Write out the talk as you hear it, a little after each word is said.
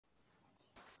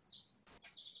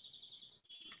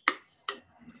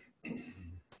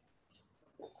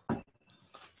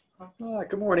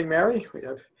Good morning, Mary. We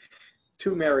have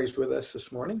two Marys with us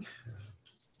this morning.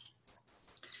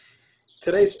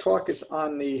 Today's talk is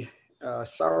on the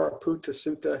Sariputta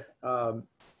Sutta,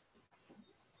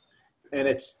 and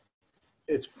it's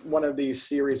one of these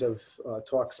series of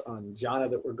talks on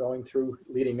jhana that we're going through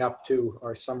leading up to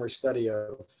our summer study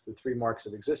of the 3 marks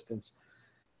of existence.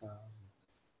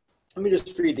 Let me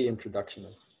just read the introduction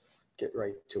and get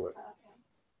right to it.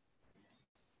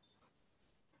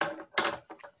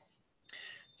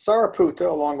 Sariputta,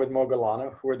 along with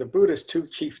Moggallana, were the Buddha's 2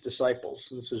 chief disciples.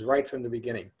 And this is right from the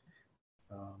beginning.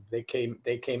 They came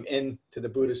into the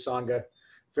Buddhist sangha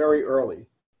very early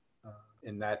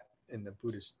in the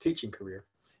Buddhist teaching career,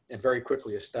 and very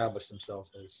quickly established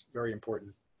themselves as very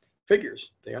important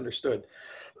figures. They understood.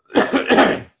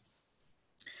 In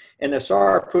the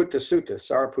Sariputta Sutta,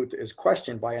 Sariputta is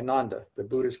questioned by Ananda, the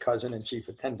Buddha's cousin and chief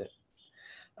attendant.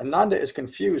 Ananda is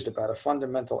confused about a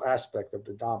fundamental aspect of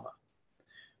the Dhamma.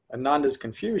 Ananda's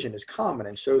confusion is common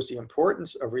and shows the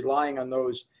importance of relying on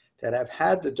those that have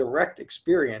had the direct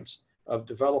experience of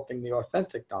developing the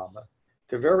authentic Dhamma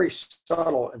to very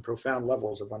subtle and profound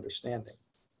levels of understanding.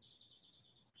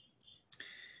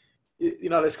 You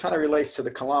know, this kind of relates to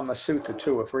the Kalama Sutta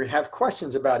too. If we have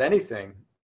questions about anything,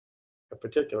 a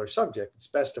particular subject, it's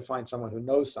best to find someone who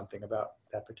knows something about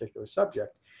that particular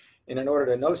subject. And in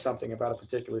order to know something about a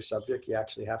particular subject, you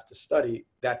actually have to study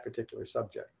that particular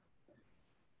subject.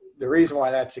 The reason why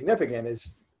that's significant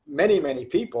is many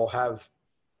people have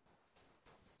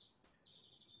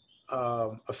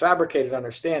a fabricated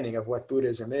understanding of what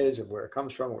Buddhism is and where it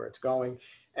comes from, where it's going.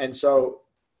 And so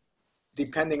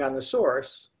depending on the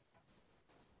source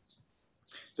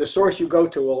you go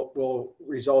to will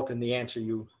result in the answer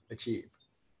you achieve.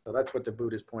 So that's what the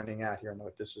Buddha is pointing out here and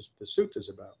what the sutta is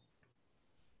about.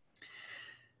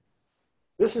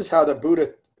 This is how the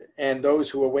Buddha and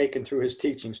those who awakened through his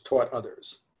teachings taught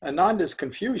others. Ananda's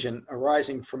confusion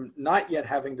arising from not yet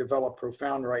having developed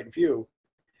profound right view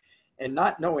and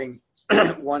not knowing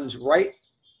one's right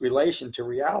relation to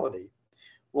reality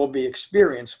will be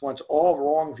experienced once all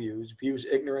wrong views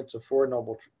ignorant of 4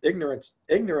 noble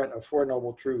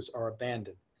truths are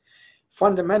abandoned.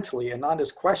 Fundamentally,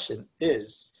 Ananda's question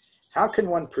is, how can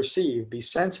one perceive, be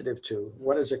sensitive to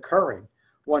what is occurring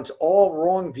once all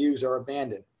wrong views are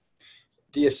abandoned?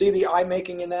 Do you see the eye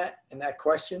making in that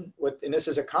question? And this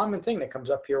is a common thing that comes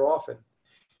up here often.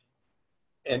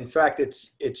 In fact,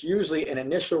 it's usually an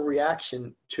initial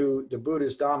reaction to the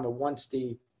Buddha's Dhamma once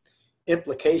the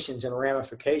implications and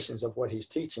ramifications of what he's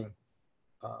teaching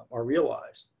are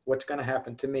realized. What's going to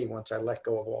happen to me once I let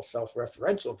go of all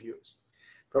self-referential views?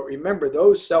 But remember,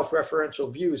 those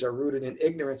self-referential views are rooted in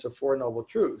ignorance of 4 noble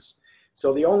truths.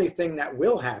 So the only thing that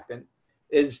will happen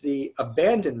is the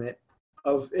abandonment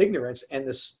of ignorance and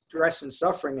the stress and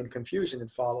suffering and confusion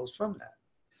that follows from that.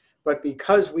 But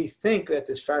because we think that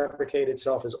this fabricated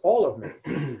self is all of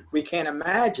me, we can't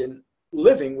imagine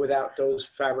living without those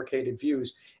fabricated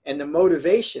views and the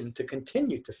motivation to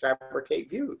continue to fabricate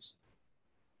views.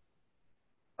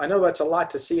 I know that's a lot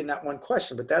to see in that one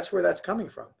question, but that's where that's coming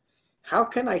from. How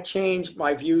can I change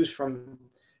my views from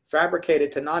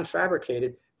fabricated to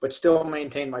non-fabricated, but still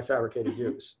maintain my fabricated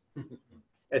views?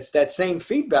 It's that same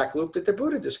feedback loop that the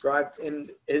Buddha described in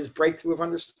his breakthrough of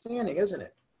understanding, isn't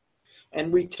it? And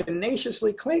we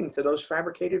tenaciously cling to those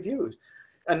fabricated views.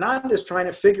 Ananda is trying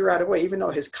to figure out a way, even though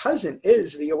his cousin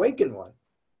is the awakened one.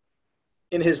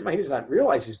 In his mind, he does not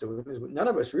realize he's doing this. None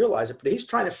of us realize it, but he's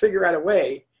trying to figure out a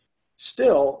way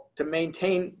still to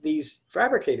maintain these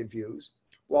fabricated views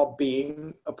while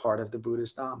being a part of the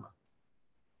Buddhist Dhamma.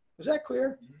 Is that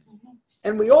clear? Mm-hmm.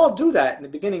 And we all do that in the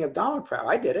beginning of Dhamma practice.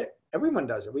 I did it. Everyone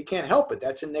does it. We can't help it.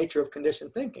 That's the nature of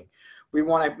conditioned thinking. We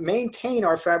want to maintain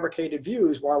our fabricated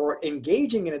views while we're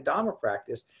engaging in a Dhamma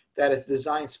practice that is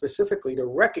designed specifically to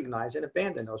recognize and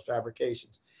abandon those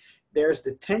fabrications. There's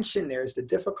the tension, there's the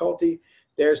difficulty,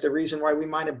 there's the reason why we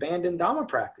might abandon Dhamma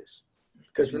practice,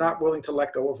 because we're not willing to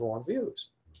let go of wrong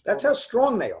views. That's how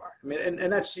strong they are. I mean,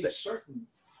 and that's certain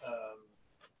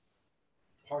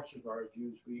parts of our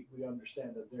views, we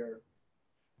understand that they're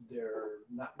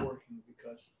not working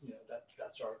because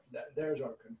there's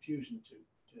our confusion to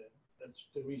that's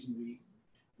the reason we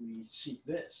seek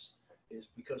this, is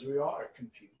because we are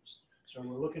confused. So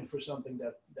we're looking for something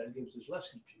that gives us less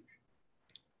confusion,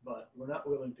 but we're not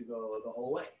willing to go the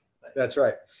whole way. That's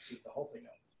right. Keep the whole thing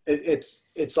up.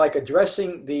 It's like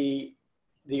addressing the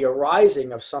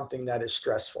arising of something that is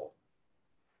stressful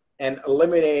and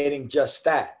eliminating just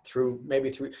that through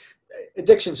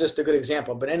addiction is just a good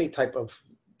example, but any type of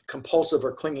compulsive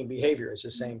or clinging behavior is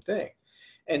the same thing.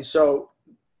 And so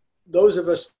those of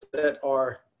us that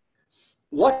are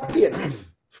lucky enough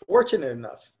fortunate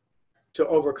enough to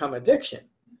overcome addiction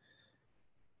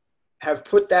have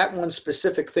put that one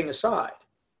specific thing aside.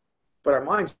 But our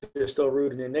minds are still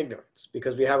rooted in ignorance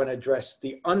because we haven't addressed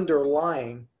the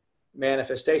underlying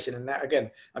manifestation. And that,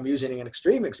 again, I'm using an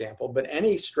extreme example, but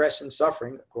any stress and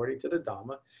suffering, according to the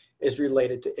Dhamma, is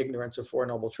related to ignorance of Four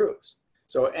Noble Truths.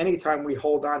 So anytime we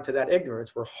hold on to that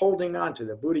ignorance, we're holding on to,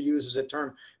 the Buddha uses a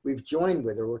term, we've joined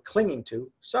with or we're clinging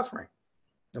to suffering,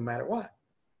 no matter what,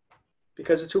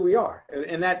 because it's who we are.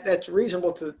 And that's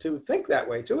reasonable to think that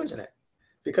way too, isn't it?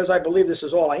 Because I believe this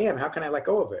is all I am, how can I let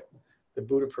go of it? The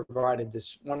Buddha provided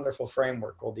this wonderful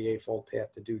framework called the Eightfold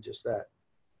Path to do just that.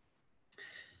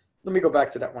 Let me go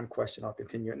back to that one question. I'll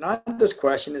continue. Not this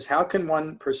question is, how can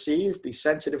one perceive, be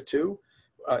sensitive to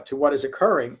what is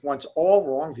occurring once all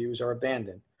wrong views are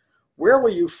abandoned? Where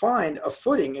will you find a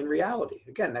footing in reality?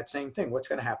 Again, that same thing. What's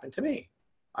going to happen to me?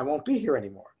 I won't be here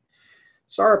anymore.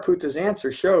 Sariputta's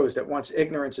answer shows that once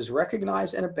ignorance is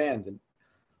recognized and abandoned,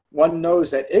 one knows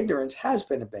that ignorance has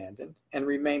been abandoned and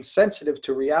remains sensitive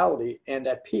to reality and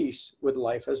at peace with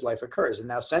life as life occurs. And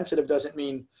now sensitive doesn't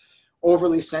mean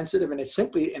overly sensitive, and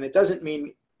it doesn't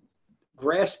mean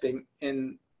grasping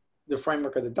in the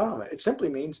framework of the Dhamma. It simply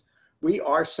means we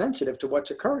are sensitive to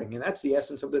what's occurring, and that's the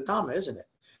essence of the Dhamma, isn't it?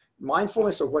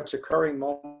 Mindfulness of what's occurring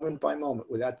moment by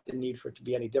moment without the need for it to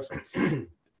be any different.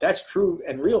 That's true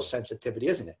and real sensitivity,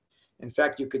 isn't it? In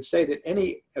fact, you could say that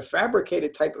a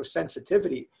fabricated type of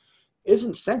sensitivity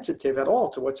isn't sensitive at all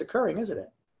to what's occurring, isn't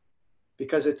it?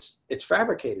 Because it's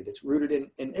fabricated. It's rooted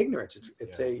in ignorance.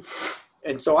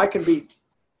 And so I can be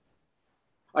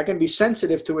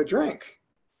sensitive to a drink,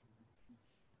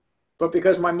 but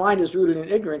because my mind is rooted in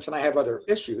ignorance and I have other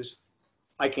issues,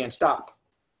 I can't stop.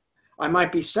 I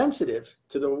might be sensitive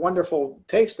to the wonderful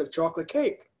taste of chocolate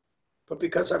cake, but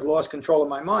because I've lost control of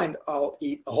my mind, I'll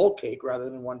eat a whole cake rather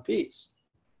than one piece.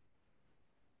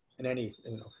 And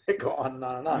go on and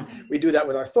on and on. We do that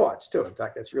with our thoughts too. In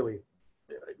fact, that's really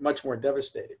much more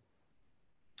devastating.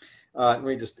 Let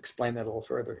me just explain that a little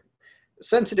further.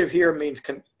 Sensitive here means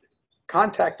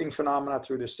contacting phenomena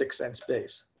through the sixth sense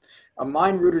base. A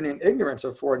mind rooted in ignorance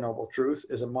of Four Noble Truths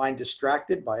is a mind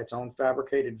distracted by its own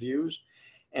fabricated views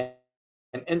and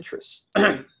interests.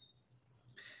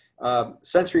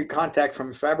 Sensory contact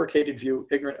from a fabricated view,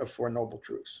 ignorant of Four Noble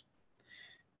Truths.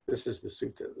 This is the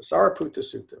sutta, the Sariputta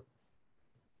Sutta.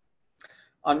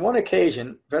 On one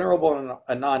occasion, Venerable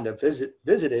Ananda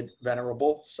visited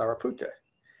Venerable Sariputta.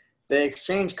 They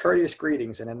exchanged courteous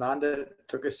greetings, and Ananda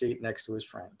took a seat next to his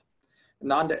friend.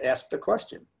 Ananda asked a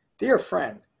question. Dear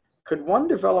friend, could one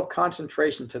develop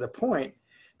concentration to the point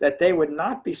that they would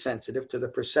not be sensitive to the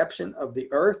perception of the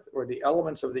earth or the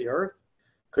elements of the earth?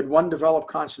 Could one develop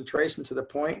concentration to the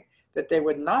point that they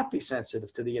would not be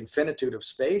sensitive to the infinitude of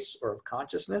space or of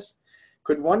consciousness?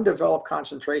 Could one develop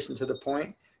concentration to the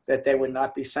point that they would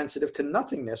not be sensitive to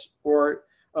nothingness or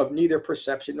of neither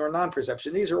perception nor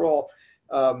non-perception? These are all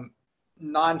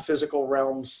non-physical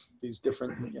realms, these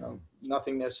different,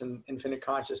 nothingness and infinite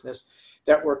consciousness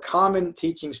that were common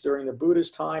teachings during the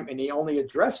Buddha's time, and he only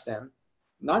addressed them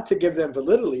not to give them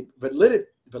validity,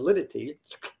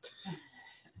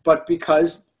 but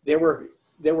because they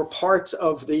were parts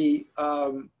of the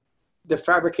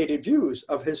fabricated views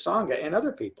of his sangha and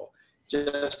other people,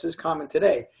 just as common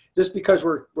today. Just because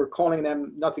we're calling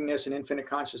them nothingness and infinite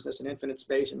consciousness and infinite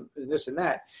space and this and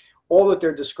that, all that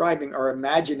they're describing are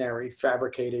imaginary,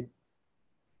 fabricated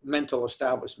mental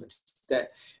establishments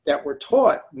that were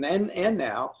taught then and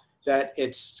now that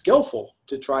it's skillful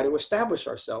to try to establish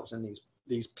ourselves in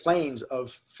these planes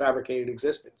of fabricated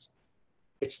existence.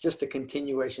 It's just a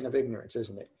continuation of ignorance,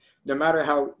 isn't it? No matter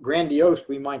how grandiose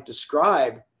we might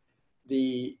describe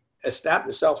the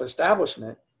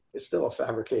self-establishment, it's still a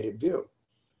fabricated view.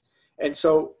 And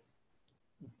so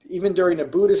even during the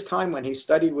Buddha's time, when he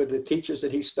studied with the teachers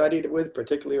that he studied with,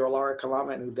 particularly Olara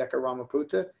Kalama and Udeka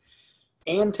Ramaputta,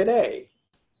 and today,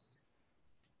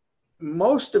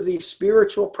 most of these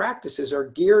spiritual practices are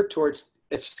geared towards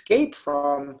escape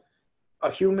from a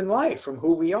human life, from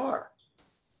who we are.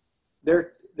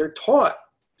 They're taught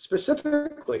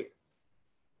specifically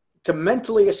to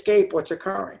mentally escape what's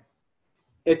occurring.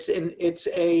 It's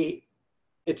a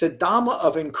Dhamma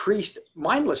of increased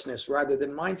mindlessness rather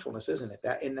than mindfulness, isn't it?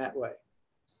 That in that way.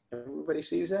 Everybody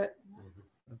sees that?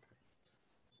 Mm-hmm. Okay.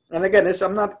 And again,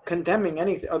 I'm not condemning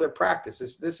any other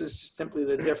practices. This is just simply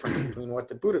the difference between what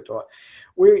the Buddha taught.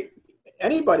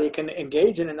 Anybody can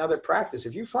engage in another practice.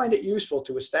 If you find it useful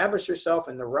to establish yourself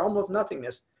in the realm of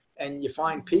nothingness and you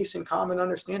find peace and common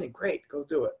understanding, great, go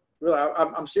do it. Really,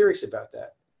 I'm serious about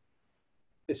that.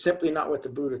 It's simply not what the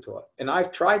Buddha taught. And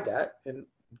I've tried that and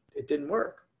it didn't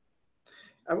work.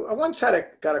 I once got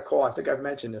a call. I think I've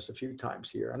mentioned this a few times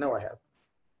here. I know I have.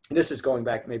 And this is going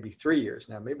back maybe 3 years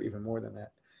now, maybe even more than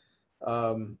that.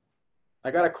 I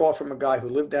got a call from a guy who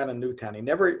lived down in Newtown. He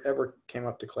never ever came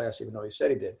up to class, even though he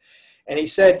said he did. And he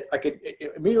said, I could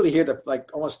immediately hear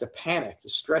almost the panic, the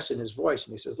stress in his voice.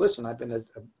 And he says, listen, I've been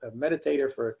a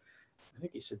meditator for, I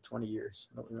think he said 20 years.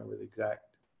 I don't remember the exact,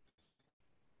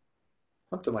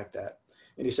 something like that.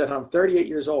 And he said, I'm 38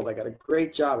 years old. I got a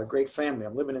great job, a great family.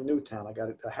 I'm living in Newtown. I got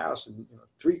a house and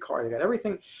 3 cars. I got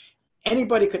everything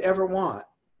anybody could ever want.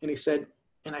 And he said,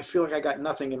 and I feel like I got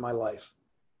nothing in my life.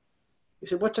 He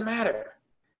said, what's the matter?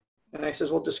 And I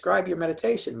says, well, describe your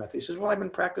meditation method. He says, well, I've been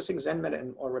practicing Zen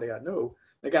meditation already. I knew.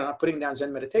 Again, I'm not putting down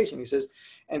Zen meditation. He says,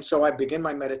 and so I begin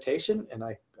my meditation and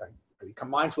I become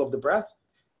mindful of the breath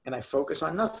and I focus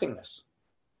on nothingness.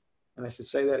 And I said,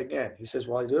 say that again. He says,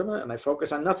 well, I do it and I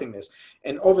focus on nothingness.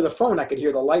 And over the phone, I could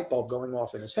hear the light bulb going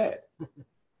off in his head.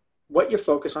 What you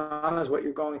focus on is what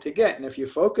you're going to get. And if you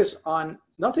focus on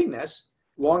nothingness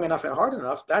long enough and hard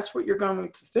enough, that's what you're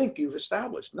going to think you've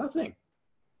established, nothing.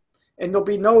 And there'll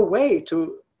be no way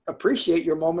to appreciate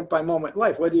your moment by moment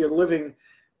life, whether you're living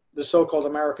the so-called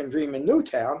American dream in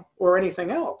Newtown or anything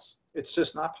else. It's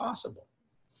just not possible.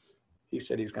 He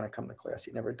said he was going to come to class.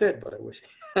 He never did, but I wish.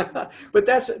 But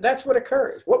that's what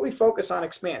occurs. What we focus on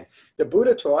expands. The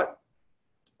Buddha taught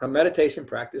a meditation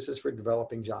practice is for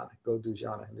developing jhana. Go do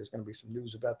jhana. And there's going to be some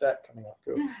news about that coming up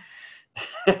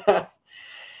too.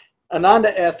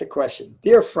 Ananda asked a question.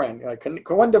 Dear friend, can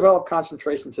one develop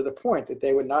concentration to the point that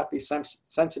they would not be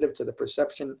sensitive to the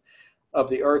perception of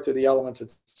the earth or the elements, et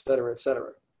cetera, et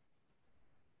cetera?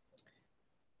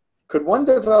 Could one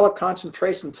develop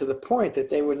concentration to the point that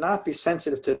they would not be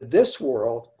sensitive to this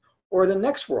world or the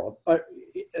next world?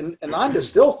 And Ananda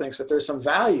still thinks that there's some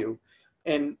value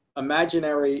in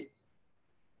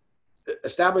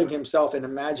establishing himself in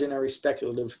imaginary,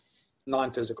 speculative,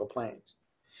 non-physical planes.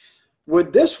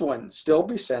 Would this one still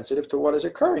be sensitive to what is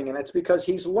occurring? And it's because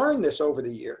he's learned this over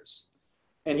the years.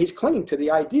 And he's clinging to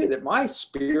the idea that my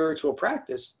spiritual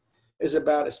practice is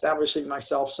about establishing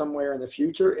myself somewhere in the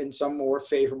future in some more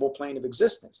favorable plane of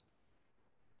existence.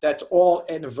 That's all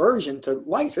an aversion to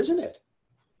life, isn't it?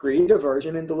 Greed,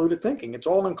 aversion, and deluded thinking. It's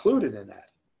all included in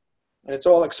that. And it's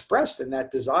all expressed in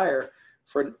that desire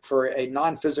for a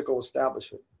non-physical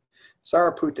establishment.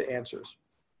 Sariputta answers,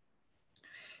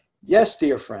 yes,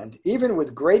 dear friend, even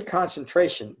with great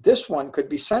concentration, this one could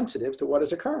be sensitive to what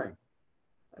is occurring.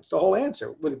 That's the whole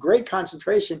answer. With great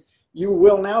concentration, you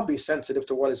will now be sensitive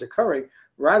to what is occurring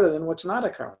rather than what's not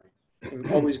occurring,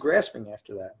 and always grasping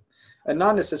after that.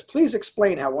 Ananda says, please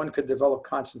explain how one could develop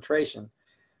concentration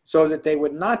so that they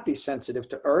would not be sensitive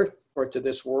to earth or to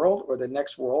this world or the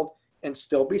next world and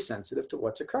still be sensitive to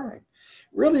what's occurring.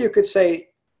 Really, you could say,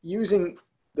 using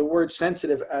the word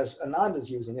sensitive as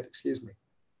Ananda's using it,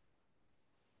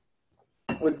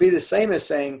 would be the same as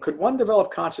saying, could one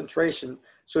develop concentration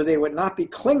so they would not be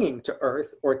clinging to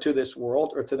earth or to this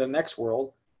world or to the next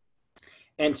world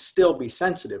and still be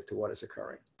sensitive to what is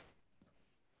occurring?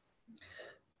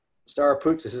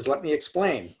 Sariputta says, let me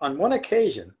explain. On one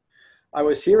occasion, I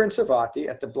was here in Savatthi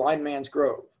at the Blind Man's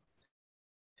Grove.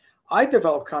 I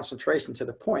developed concentration to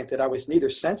the point that I was neither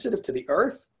sensitive to the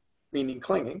earth, meaning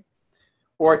clinging,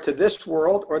 or to this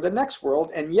world or the next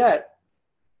world, and yet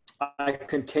I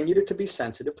continued to be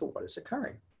sensitive to what is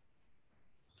occurring.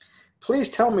 Please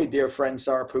tell me, dear friend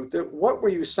Sariputta, what were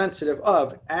you sensitive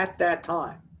of at that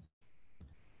time?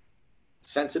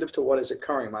 Sensitive to what is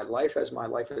occurring, my life as my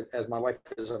life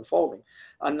is unfolding.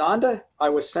 Ananda, I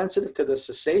was sensitive to the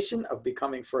cessation of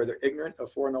becoming further ignorant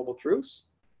of Four Noble Truths.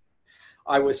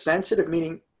 I was sensitive,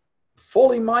 meaning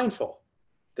fully mindful,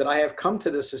 that I have come to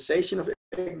the cessation of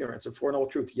ignorance of Four Noble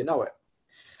Truths. You know it.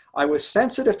 I was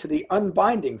sensitive to the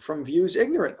unbinding from views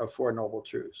ignorant of Four Noble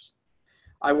Truths.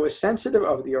 I was sensitive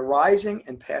of the arising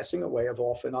and passing away of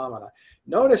all phenomena.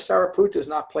 Notice Sariputta is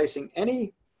not placing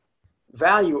any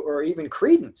value or even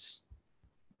credence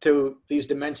to these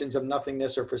dimensions of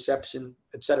nothingness or perception,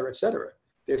 et cetera, et cetera.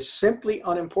 They're simply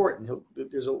unimportant.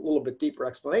 There's a little bit deeper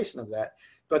explanation of that,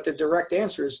 but the direct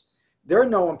answer is they're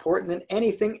no important than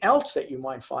anything else that you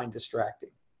might find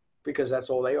distracting, because that's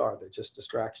all they are. They're just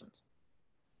distractions.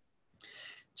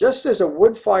 Just as a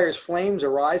wood fire's flames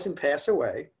arise and pass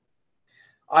away,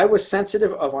 I was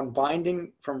sensitive of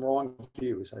unbinding from wrong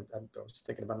views. I was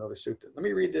thinking about another sutta. Let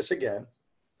me read this again.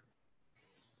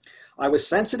 I was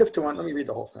sensitive to, let me read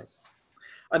the whole thing.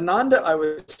 Ananda, I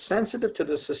was sensitive to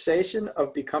the cessation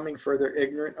of becoming further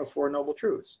ignorant of Four Noble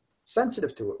Truths.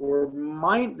 Sensitive to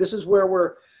it. This is where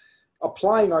we're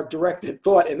applying our directed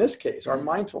thought in this case, our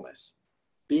mindfulness.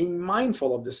 being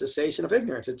mindful of the cessation of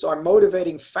ignorance. It's our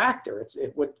motivating factor. It's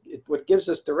what gives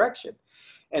us direction.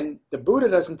 And the Buddha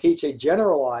doesn't teach a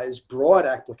generalized, broad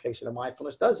application of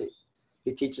mindfulness, does he?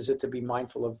 He teaches it to be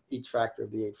mindful of each factor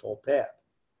of the Eightfold Path.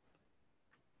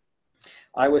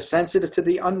 I was sensitive to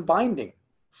the unbinding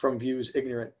from views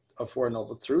ignorant of Four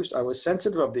Noble Truths. I was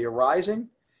sensitive of the arising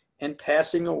and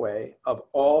passing away of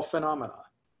all phenomena.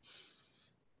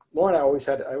 Lorna, I always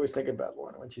think about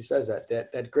Lorna when she says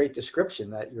that great description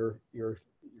that your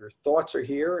thoughts are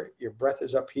here, your breath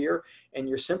is up here, and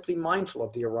you're simply mindful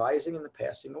of the arising and the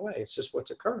passing away. It's just what's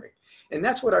occurring. And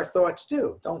that's what our thoughts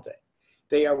do, don't they?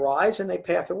 They arise and they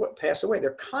pass away.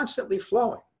 They're constantly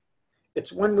flowing.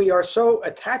 It's when we are so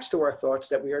attached to our thoughts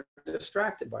that we are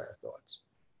distracted by our thoughts.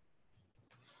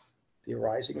 The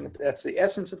arising, and that's the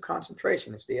essence of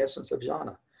concentration. It's the essence of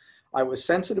jhana. I was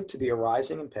sensitive to the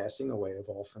arising and passing away of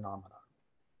all phenomena.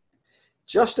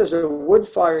 Just as a wood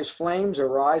fire's flames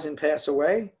arise and pass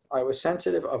away, I was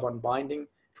sensitive of unbinding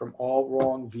from all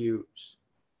wrong views.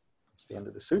 That's the end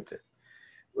of the sutta.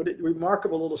 What a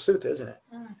remarkable little sutta, isn't it?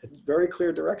 It's very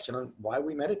clear direction on why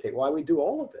we meditate, why we do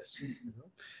all of this.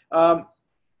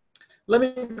 Let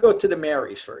me go to the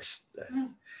Marys first.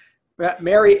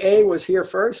 Mary A was here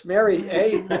first. Mary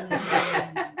A.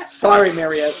 Sorry,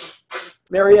 Mary S.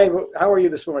 Mary A., how are you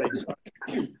this morning?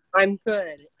 I'm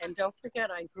good. And don't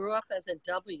forget, I grew up as a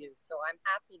W, so I'm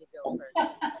happy to go first.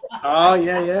 Oh,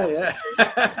 yeah.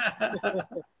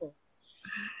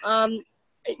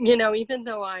 You know, even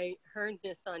though I heard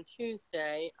this on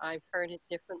Tuesday, I've heard it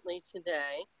differently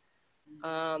today.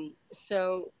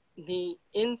 So the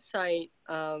insight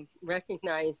of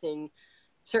recognizing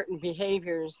certain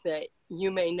behaviors that you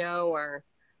may know are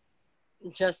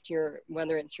just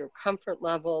whether it's your comfort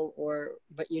level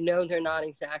but you know they're not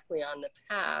exactly on the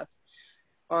path,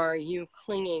 are you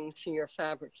clinging to your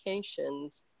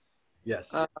fabrications?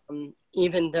 Yes.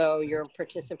 Even though you're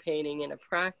participating in a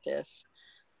practice.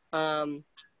 I'm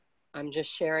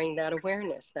just sharing that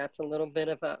awareness. That's a little bit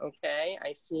of okay,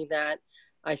 I see that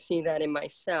in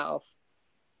myself.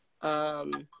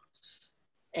 And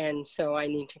so I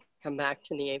need to come back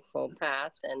to the Eightfold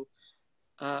Path and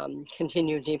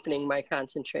continue deepening my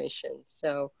concentration.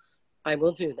 So I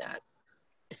will do that.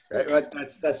 Right,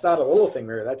 that's not a little thing,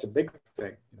 Mary. That's a big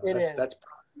thing. You know, It is. That's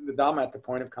the Dhamma at the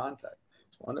point of contact.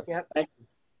 It's wonderful. Yep. Thank you.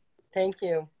 Thank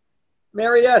you.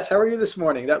 Mary S., how are you this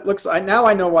morning? Now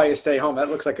I know why you stay home. That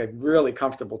looks like a really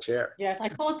comfortable chair. Yes, I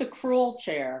call it the cruel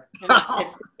chair.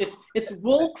 And it's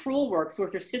wool crewel work. So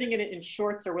if you're sitting in it in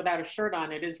shorts or without a shirt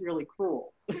on, it is really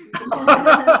cruel.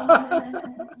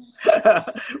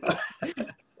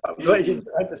 I'm glad you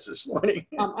tried this morning.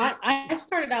 I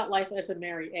started out life as a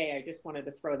Mary A. I just wanted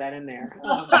to throw that in there.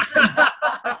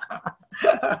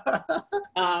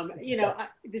 You know,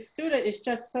 the sutta is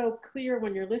just so clear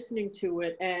when you're listening to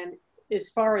it, and as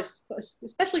far as,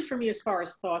 especially for me, as far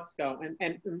as thoughts go,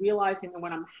 and realizing that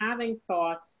when I'm having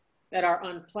thoughts that are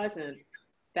unpleasant,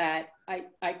 that I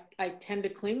tend to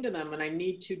cling to them, and I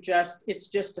need to it's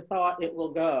just a thought, it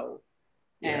will go.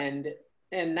 Yeah.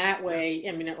 And that way,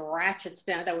 I mean, it ratchets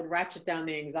down, that would ratchet down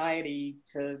the anxiety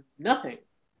to nothing.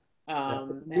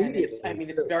 And it's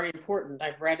very important.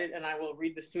 I've read it and I will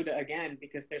read the sutta again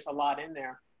because there's a lot in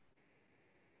there.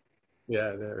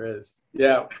 Yeah, there is.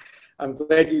 Yeah, I'm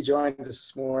glad you joined us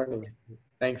this morning.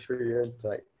 Thanks for your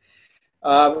insight.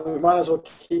 We might as well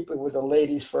keep it with the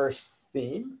ladies first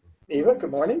theme. Eva,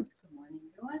 good morning. Good morning,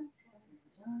 everyone.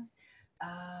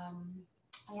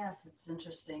 Yes, it's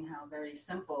interesting how very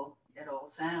simple it all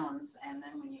sounds, and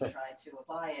then when you try to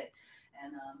apply it,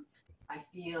 and I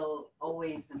feel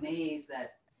always amazed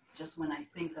that just when I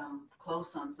think I'm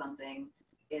close on something,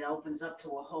 it opens up to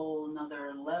a whole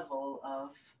nother level of,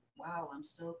 wow, I'm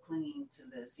still clinging to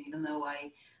this, even though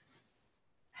I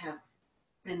have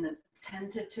been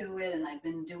attentive to it and I've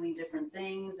been doing different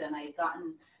things and I've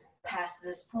gotten past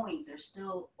this point. There's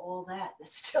still all that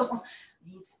still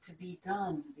needs to be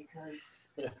done because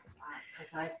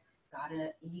I've got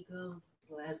an ego,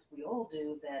 as we all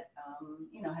do, that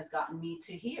has gotten me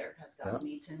to here, has gotten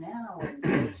me to now,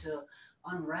 and so to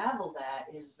unravel that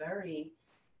is very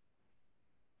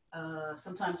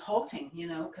sometimes halting,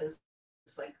 because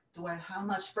it's like, how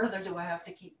much further do I have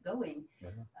to keep going?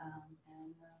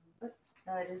 But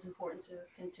it is important to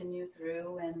continue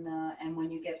through, and when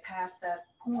you get past that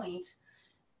point,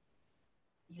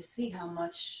 you see how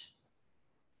much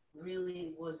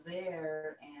really was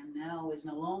there and now is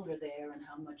no longer there, and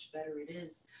how much better it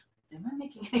is. Am I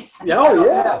making any sense? Oh,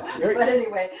 yeah. But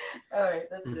anyway, all right,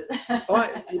 that's it.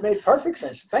 Well, it made perfect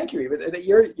sense. Thank you, Eva.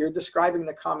 You're describing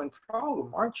the common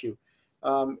problem, aren't you?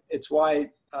 It's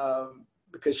why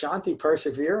because Shanti,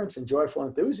 perseverance, and joyful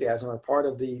enthusiasm are part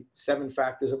of the 7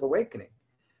 factors of awakening.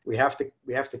 We have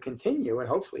to continue, and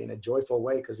hopefully in a joyful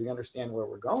way, because we understand where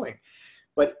we're going.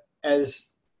 But as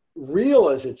real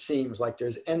as it seems, like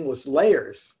there's endless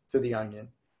layers to the onion,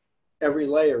 every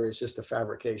layer is just a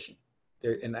fabrication.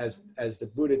 There, and as the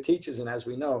Buddha teaches, and as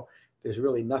we know, there's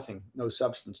really nothing, no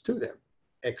substance to them,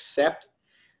 except,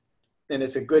 and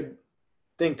it's a good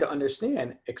thing to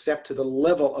understand, except to the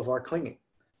level of our clinging.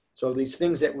 So these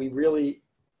things that we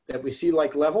see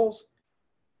like levels,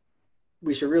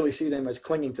 we should really see them as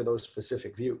clinging to those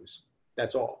specific views.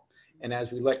 That's all. And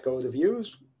as we let go of the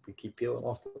views, we keep peeling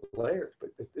off the layers.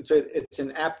 But it's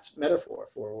an apt metaphor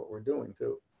for what we're doing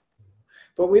too.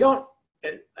 But we don't,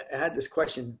 I had this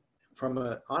question from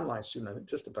an online student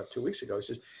just about 2 weeks ago. It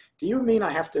says, do you mean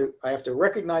I have to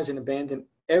recognize and abandon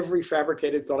every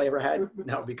fabricated thought I ever had?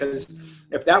 No, because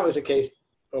if that was the case,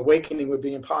 awakening would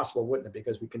be impossible, wouldn't it?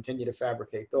 Because we continue to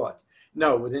fabricate thoughts.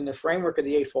 No, within the framework of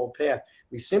the Eightfold Path,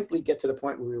 we simply get to the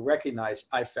point where we recognize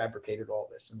I fabricated all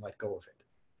this and let go of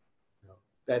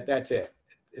it. That's it.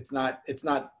 It's not,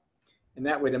 in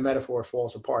that way the metaphor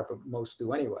falls apart, but most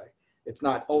do anyway. It's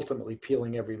not ultimately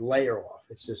peeling every layer off.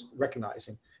 It's just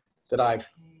recognizing that I've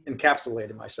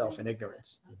encapsulated myself in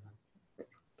ignorance.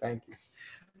 Thank you.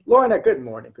 Lorna, good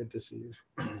morning. Good to see you.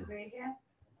 Good to be here.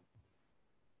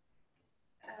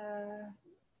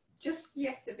 Just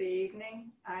yesterday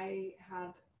evening, I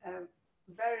had a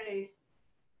very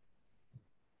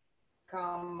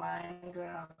calm mind when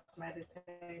I was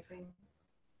meditating.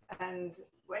 And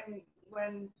when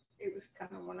it was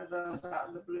kind of one of those out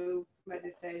of the blue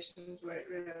meditations where it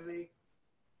really,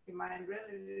 your mind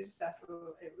really did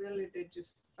settle, it really did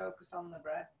just focus on the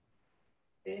breath,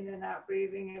 in and out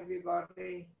breathing of your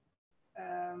body.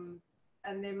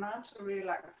 And the amount of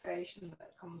relaxation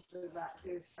that comes with that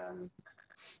is,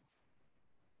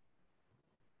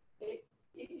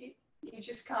 you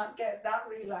just can't get that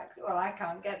well, I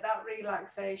can't get that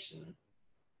relaxation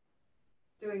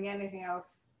doing anything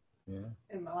else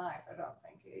in my life, I don't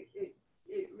think.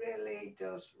 It really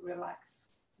does relax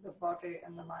the body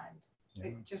and the mind. Yeah.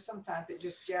 It just, sometimes it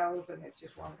just gels and it's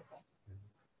just wonderful.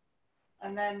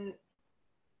 And then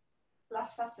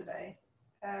last Saturday,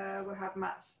 we had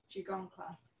Matt's Qigong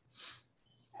class,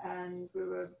 and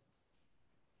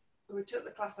we took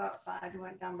the class outside and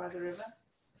went down by the river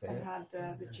and had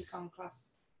the Qigong class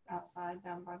outside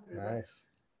down by the river. Nice.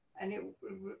 And it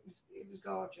was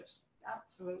gorgeous,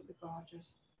 absolutely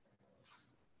gorgeous.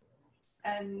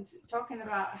 And talking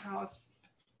about how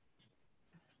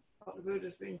what the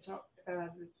Buddha's been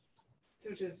the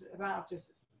sutras about is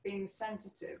being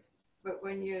sensitive, but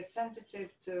when you're sensitive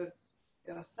to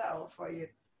yourself or you're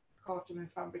caught in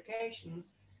fabrications,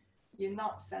 you're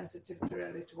not sensitive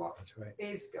to what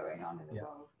is going on in the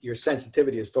world. Your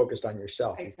sensitivity is focused on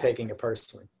yourself. Exactly. You're taking it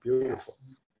personally. Beautiful.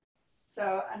 Yeah.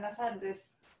 So, and I said this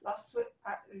last week,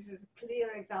 this is a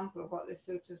clear example of what the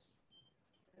sutras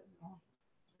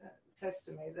says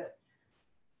to me, that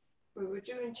we were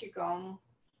doing Qigong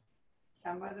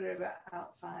down by the river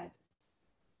outside,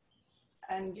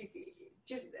 and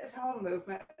just this whole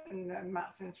movement and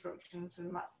Matt's instructions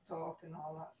and Matt's talk and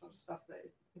all that sort of stuff that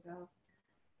he does.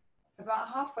 About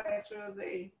halfway through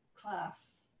the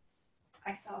class,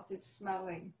 I started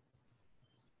smelling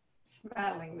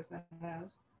with my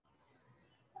nose,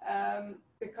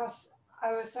 because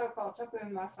I was so caught up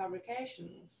in my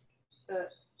fabrications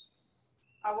that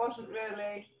I wasn't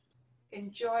really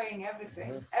enjoying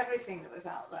everything that was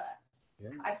out there.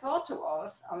 Yeah. I thought I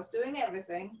was doing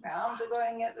everything. My arms are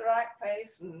going at the right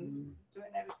pace and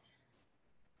doing everything.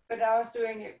 But I was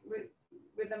doing it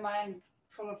with the mind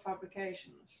full of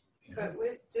fabrications. Yeah. But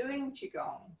with doing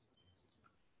Qigong,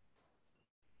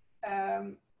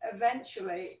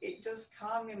 eventually it does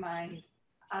calm your mind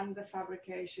and the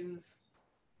fabrications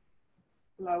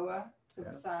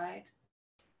subside.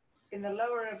 Yeah. In the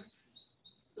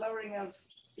lowering of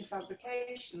the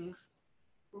fabrications,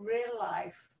 real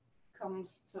life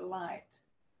comes to light.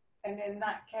 And in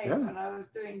that case, when I was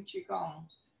doing Qigong,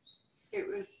 it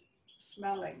was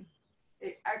smelling.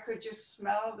 I could just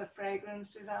smell the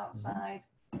fragrances outside.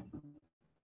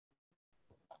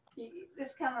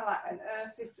 There's kind of like an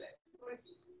earthy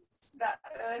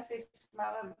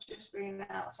smell of just being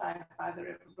outside by the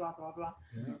river, blah, blah, blah.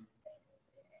 Yeah.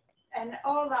 And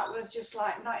all that was just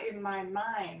like not in my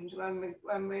mind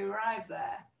when we arrived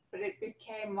there, but it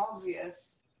became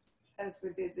obvious as we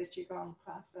did the Qigong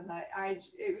class. And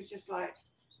it was just like,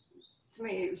 to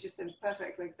me, it was just a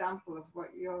perfect example of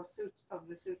what your the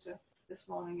sutta this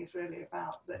morning is really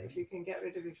about, that if you can get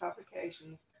rid of your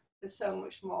fabrications, there's so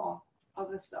much more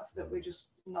other stuff that we're just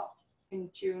not in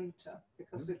tune to,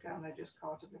 because we're kind of just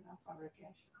caught up in our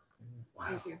fabrication. Wow.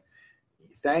 Thank you.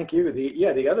 Thank you.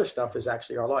 The other stuff is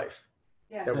actually our life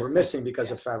Yeah. that we're missing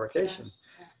because of Yes, fabrication. yes,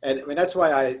 yes. And I mean, that's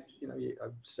why I've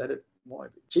said it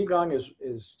more. Qigong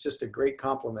is just a great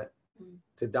complement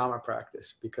to Dhamma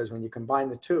practice, because when you combine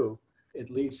the two, it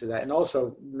leads to that. And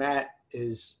also, Matt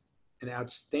is an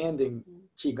outstanding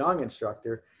Qigong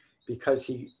instructor because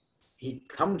he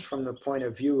comes from the point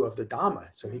of view of the Dhamma,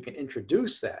 so he can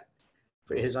introduce that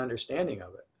for his understanding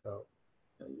of it. So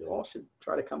you all should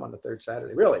try to come on the third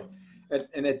Saturday, really.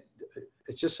 And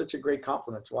it's just such a great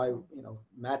compliment. It's why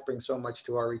Matt brings so much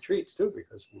to our retreats too,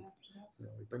 because we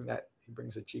bring that, he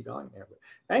brings a Qigong there. But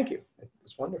thank you.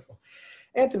 It's wonderful.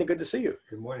 Anthony, good to see you.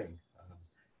 Good morning.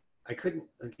 I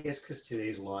guess because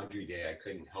today's laundry day, I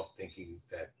couldn't help thinking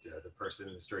that the person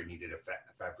in the story needed a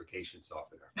fabrication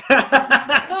softener.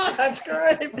 That's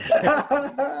great.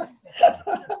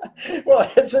 Well,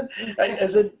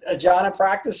 is it a jhana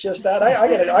practice just that?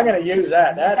 I'm gonna use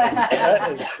that.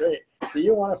 That is great. Do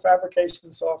you want a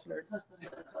fabrication softener?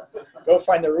 Go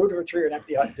find the root of a tree or an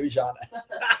empty hut and do jhana.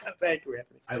 Thank you,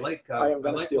 Anthony. I like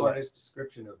Lorna's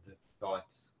description of the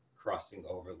thoughts crossing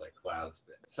over like clouds,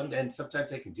 but sometimes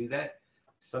they can do that.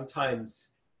 Sometimes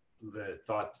the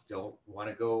thoughts don't want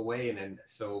to go away, and then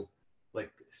so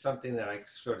like something that I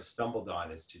sort of stumbled on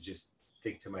is to just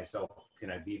think to myself, can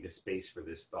I be the space for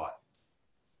this thought,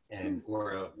 and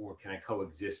or can I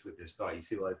coexist with this thought? You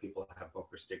see a lot of people have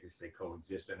bumper stickers say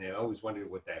coexist, and I always wondered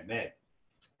what that meant,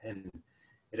 and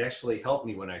it actually helped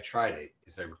me when I tried it,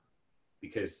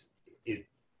 because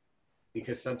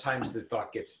sometimes the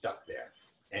thought gets stuck there.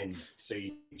 And so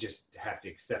you just have to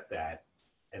accept that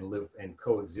and live and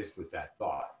coexist with that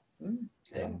thought.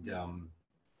 And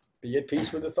be at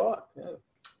peace with the thought. Yeah.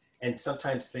 And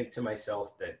sometimes think to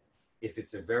myself that if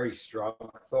it's a very strong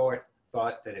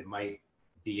thought that it might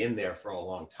be in there for a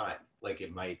long time. Like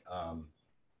it might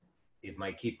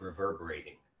keep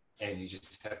reverberating. And you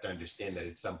just have to understand that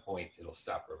at some point it'll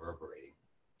stop reverberating.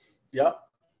 Yeah.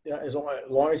 Yeah. As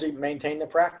long as you maintain the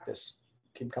practice.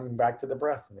 Keep coming back to the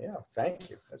breath. Yeah, thank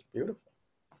you. That's beautiful.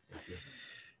 Thank you.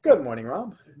 Good morning,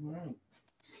 Ram. Good morning.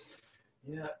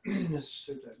 Yeah, this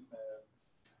sutta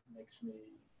makes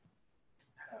me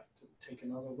have to take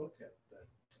another look at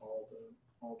all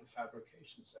the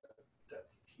fabrications that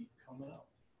keep coming up.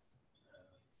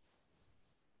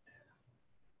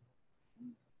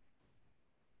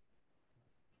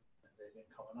 And they've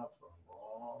been coming up for a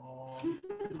long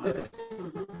time.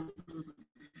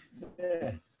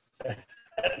 Yeah.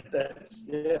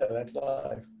 That's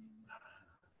life.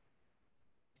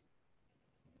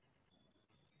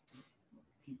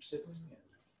 Keep sitting.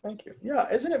 Thank you. Yeah,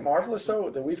 isn't it marvelous though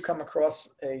that we've come across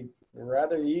a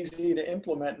rather easy to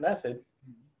implement method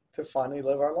to finally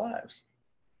live our lives?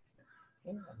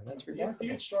 Yeah, I mean, that's remarkable.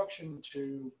 The instruction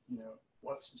to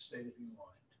what's the state of your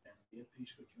mind and be at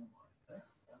peace with your mind.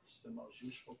 That's the most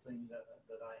useful thing that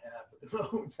I have at the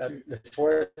moment. That's the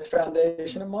fourth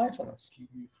foundation of mindfulness. Keep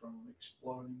me from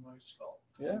exploding my skull.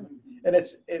 Yeah, and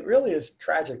it really is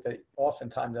tragic that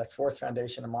oftentimes that fourth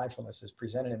foundation of mindfulness is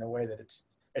presented in a way that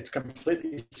it's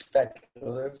completely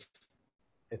speculative.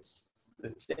 It's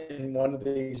in one of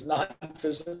these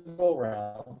non-physical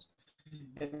realms,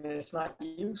 and it's not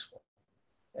useful,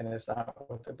 and it's not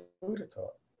what the Buddha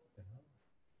taught.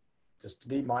 Just to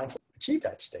be mindful. Achieve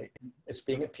that state. It's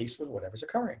being at peace with whatever's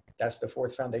occurring. That's the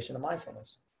fourth foundation of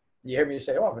mindfulness. You hear me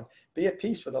say often, be at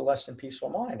peace with a less than peaceful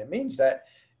mind. It means that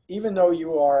even though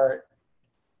you are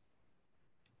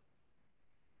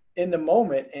in the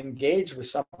moment engaged with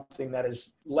something that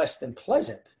is less than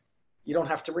pleasant, you don't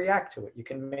have to react to it. You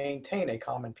can maintain a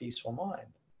calm and peaceful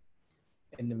mind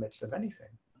in the midst of anything.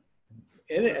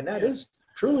 And that is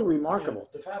truly remarkable.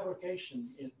 The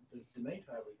fabrication, the main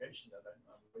fabrication that I'm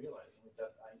realizing is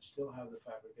that I still have the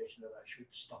fabrication that I should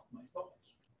stop my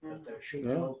thoughts. That there should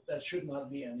that should not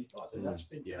be any thought. And that's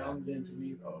been pounded into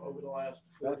me over the last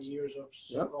 40 years of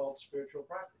so-called spiritual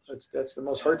practice. That's the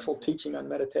most hurtful teaching on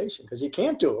meditation, because you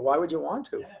can't do it. Why would you want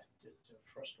to? Yeah, it's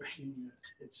frustrating.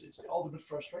 It's the ultimate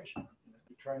frustration.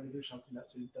 You're trying to do something that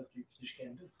you just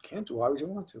can't do. Can't do. Why would you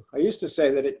want to? I used to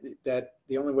say that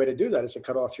the only way to do that is to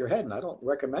cut off your head, and I don't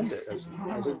recommend it as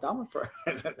a Dhamma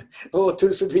practice. A little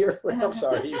too severe. I'm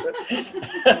sorry,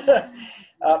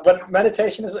 but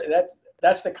meditation is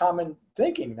that's the common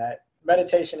thinking, that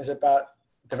meditation is about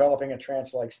developing a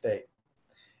trance-like state,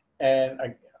 and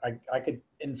I could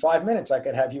in 5 minutes I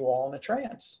could have you all in a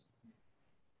trance.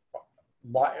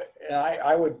 Why? And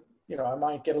I would. I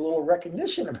might get a little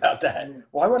recognition about that.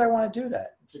 Why would I want to do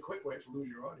that? It's a quick way to lose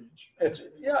your audience.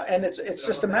 And it's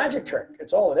just a magic trick.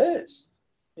 It's all it is.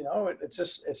 It's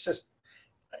just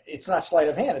it's not sleight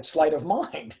of hand, it's sleight of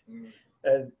mind.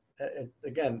 And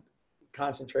again,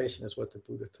 concentration is what the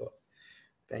Buddha taught.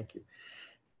 Thank you.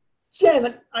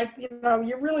 Jen,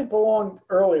 you really belonged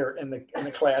earlier in the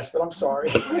class, but I'm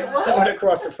sorry. I went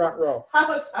across the front row. How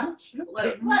was that?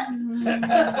 Like, what?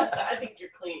 I think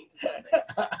you're clean today.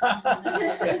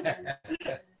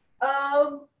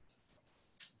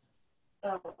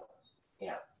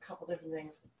 Yeah, a couple different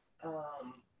things.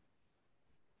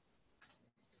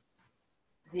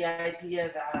 The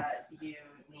idea that you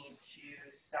need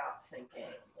to stop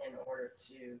thinking in order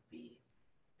to be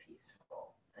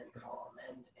peaceful and calm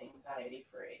and anxiety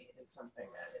free is something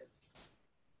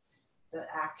that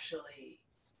actually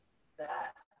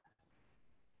that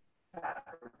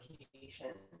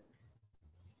fabrication,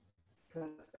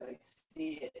 because I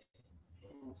see it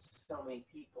in so many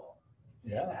people,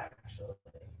 is actually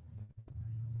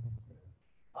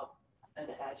an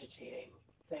agitating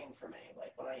thing for me.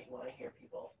 Like when I hear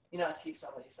people, I see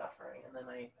somebody suffering, and then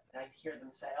I hear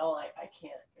them say, "Oh, I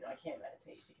can't, I can't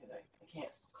meditate because I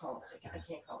can't calm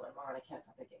my mind. I can't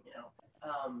stop thinking."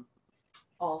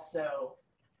 Also,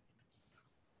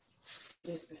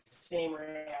 is the same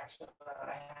reaction that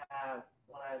I have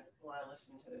when I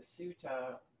listen to the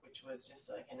sutta, which was just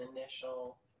like an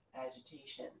initial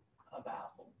agitation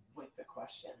with the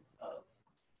questions of,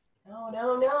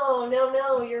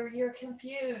 no, you're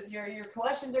confused. Your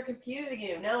questions are confusing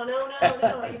you. No,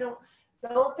 you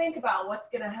don't think about what's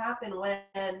gonna happen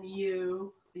when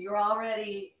you're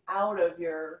already out of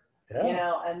your,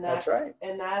 and that's right.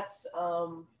 And that's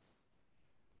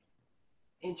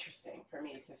interesting for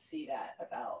me to see that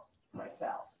about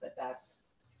myself, that's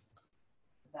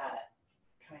that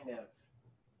kind of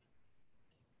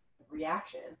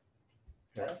reaction.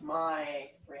 That's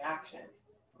my reaction.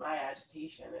 My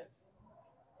agitation is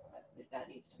that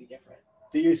needs to be different.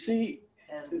 Do you see?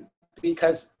 And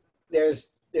because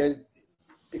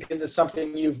because it's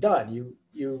something you've done, you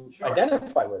sure.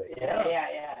 Identify with it.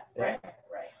 Yeah. Right.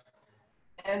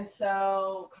 And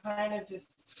so, kind of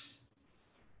just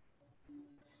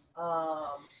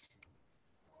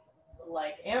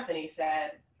like Anthony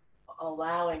said,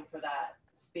 allowing for that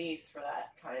space for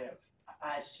that kind of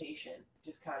agitation,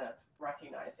 just kind of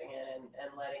recognizing it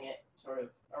and letting it sort of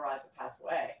arise and pass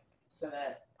away, so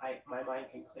that my mind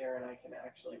can clear and I can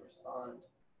actually respond,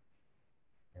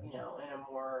 in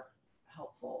a more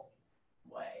helpful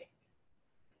way.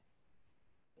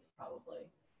 It's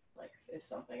probably is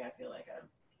something I feel like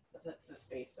that's the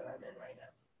space that I'm in right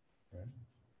now. Right.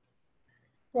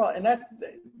 Well, and that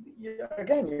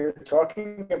again, you're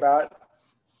talking about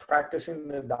practicing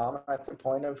the Dhamma at the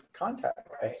point of contact.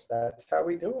 Right. That's how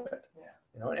we do it.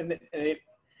 Yeah. And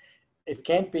it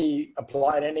can't be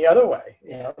applied any other way.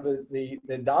 The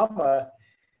Dhamma,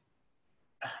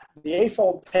 the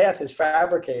Eightfold Path is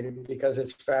fabricated because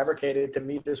it's fabricated to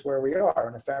meet us where we are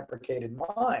in a fabricated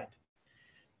mind,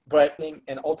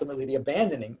 and ultimately the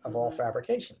abandoning of all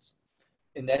fabrications.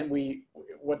 And then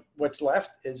what's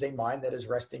left is a mind that is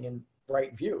resting in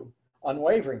right view,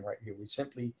 unwavering right view. We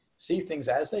simply see things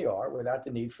as they are without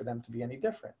the need for them to be any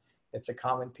different. It's a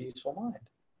common peaceful mind.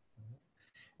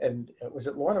 And was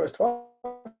it Lorna was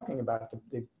talking about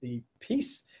the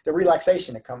peace, the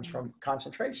relaxation that comes from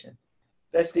concentration.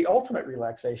 That's the ultimate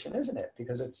relaxation, isn't it?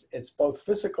 Because it's both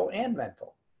physical and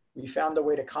mental. We found a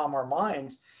way to calm our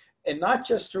minds, and not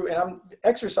just through,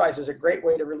 exercise is a great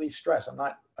way to relieve stress. I'm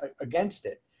not against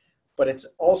it, but it's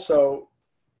also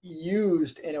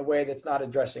used in a way that's not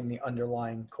addressing the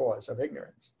underlying cause of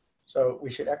ignorance. So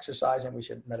we should exercise and we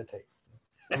should meditate.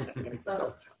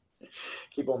 So,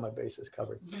 keep all my bases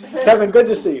covered. Kevin, good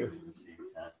to see you.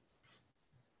 I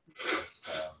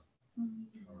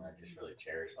just really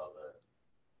cherish all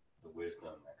the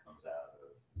wisdom that comes out of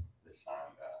the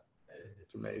sangha.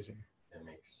 It's amazing. It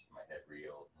makes my head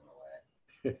reel in a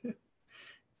way.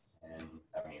 And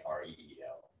I mean,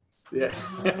 REEL. Yeah.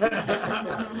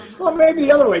 Well, maybe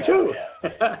the other way too.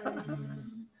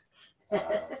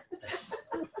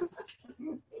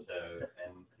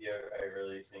 I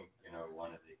really think,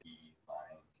 one of the key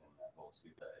lines in the whole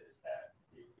sutta is that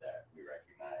we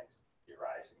recognize the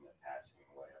arising and passing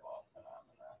away of all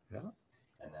phenomena. Yeah.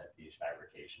 And that these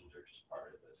fabrications are just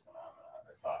part of those phenomena.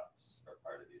 Our thoughts are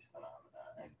part of these phenomena,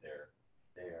 and they're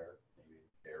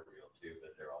real too,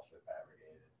 but they're also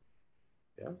fabricated.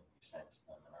 Yeah. We sense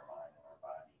them in our mind and our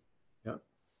body. Yeah.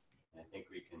 And I think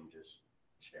we can just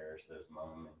cherish those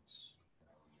moments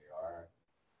when we are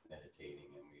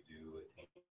meditating and we do attain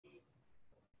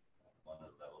one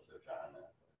of the levels of jhana.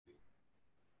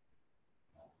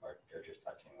 Are just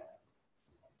touching that.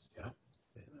 Yeah.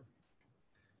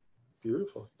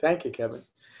 Beautiful. Thank you, Kevin.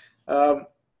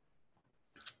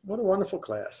 what a wonderful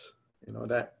class. You know,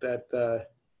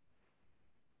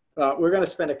 we're going to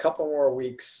spend a couple more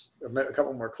weeks, a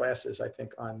couple more classes, I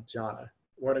think, on jhana,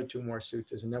 1 or 2 more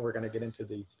suttas, and then we're going to get into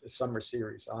the summer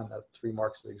series on the 3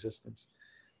 marks of existence.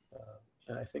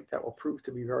 And I think that will prove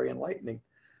to be very enlightening.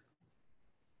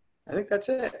 I think that's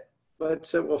it.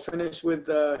 We'll finish with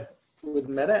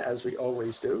metta, as we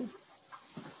always do.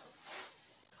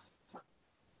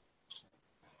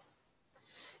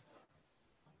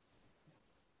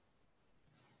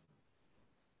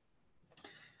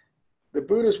 The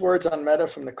Buddha's words on metta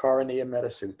from the Karaniya Metta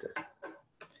Sutta.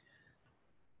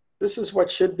 This is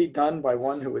what should be done by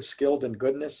one who is skilled in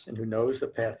goodness and who knows the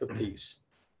path of peace.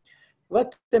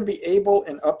 Let them be able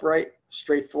and upright,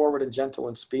 straightforward and gentle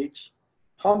in speech,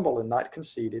 humble and not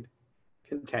conceited,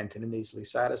 contented and easily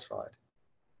satisfied,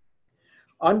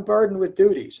 unburdened with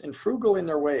duties and frugal in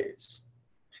their ways,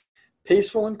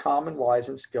 peaceful and calm and wise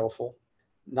and skillful,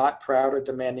 not proud or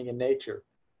demanding in nature.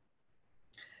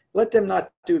 Let them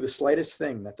not do the slightest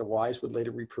thing that the wise would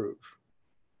later reprove.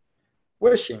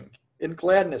 Wishing, in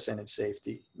gladness and in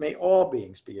safety, may all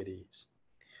beings be at ease.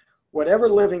 Whatever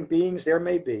living beings there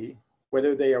may be,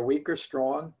 whether they are weak or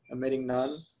strong, omitting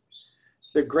none,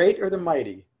 the great or the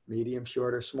mighty, medium,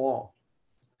 short, or small,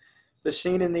 the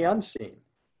seen and the unseen,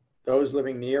 those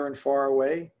living near and far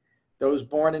away, those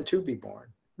born and to be born,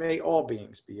 may all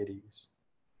beings be at ease.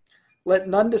 Let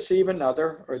none deceive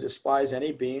another or despise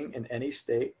any being in any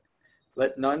state.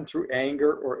 Let none through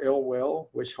anger or ill will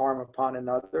wish harm upon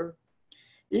another.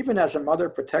 Even as a mother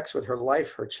protects with her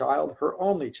life her child, her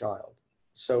only child,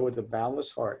 so with a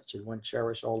boundless heart should one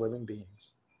cherish all living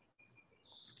beings.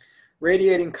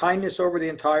 Radiating kindness over the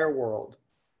entire world,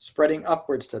 spreading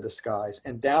upwards to the skies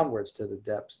and downwards to the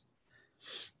depths,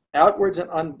 outwards and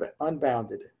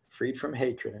unbounded, freed from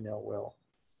hatred and ill will.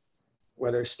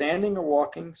 Whether standing or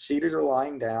walking, seated or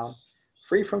lying down,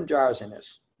 free from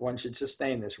drowsiness, one should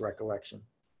sustain this recollection.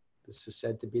 This is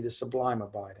said to be the sublime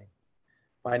abiding.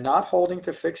 By not holding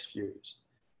to fixed views,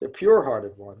 the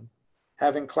pure-hearted one,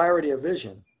 having clarity of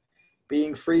vision,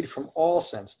 being freed from all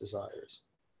sense desires,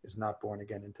 is not born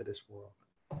again into this world.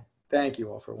 Thank you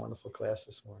all for a wonderful class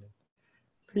this morning.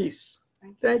 Peace.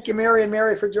 Thank you, Mary and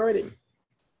Mary, for joining.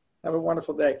 Have a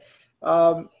wonderful day.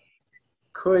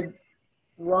 Could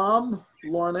Ram,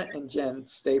 Lorna, and Jen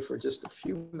stay for just a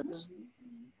few minutes?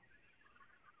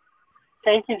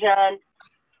 Thank you, John.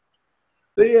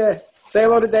 See ya. Say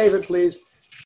hello to David, please.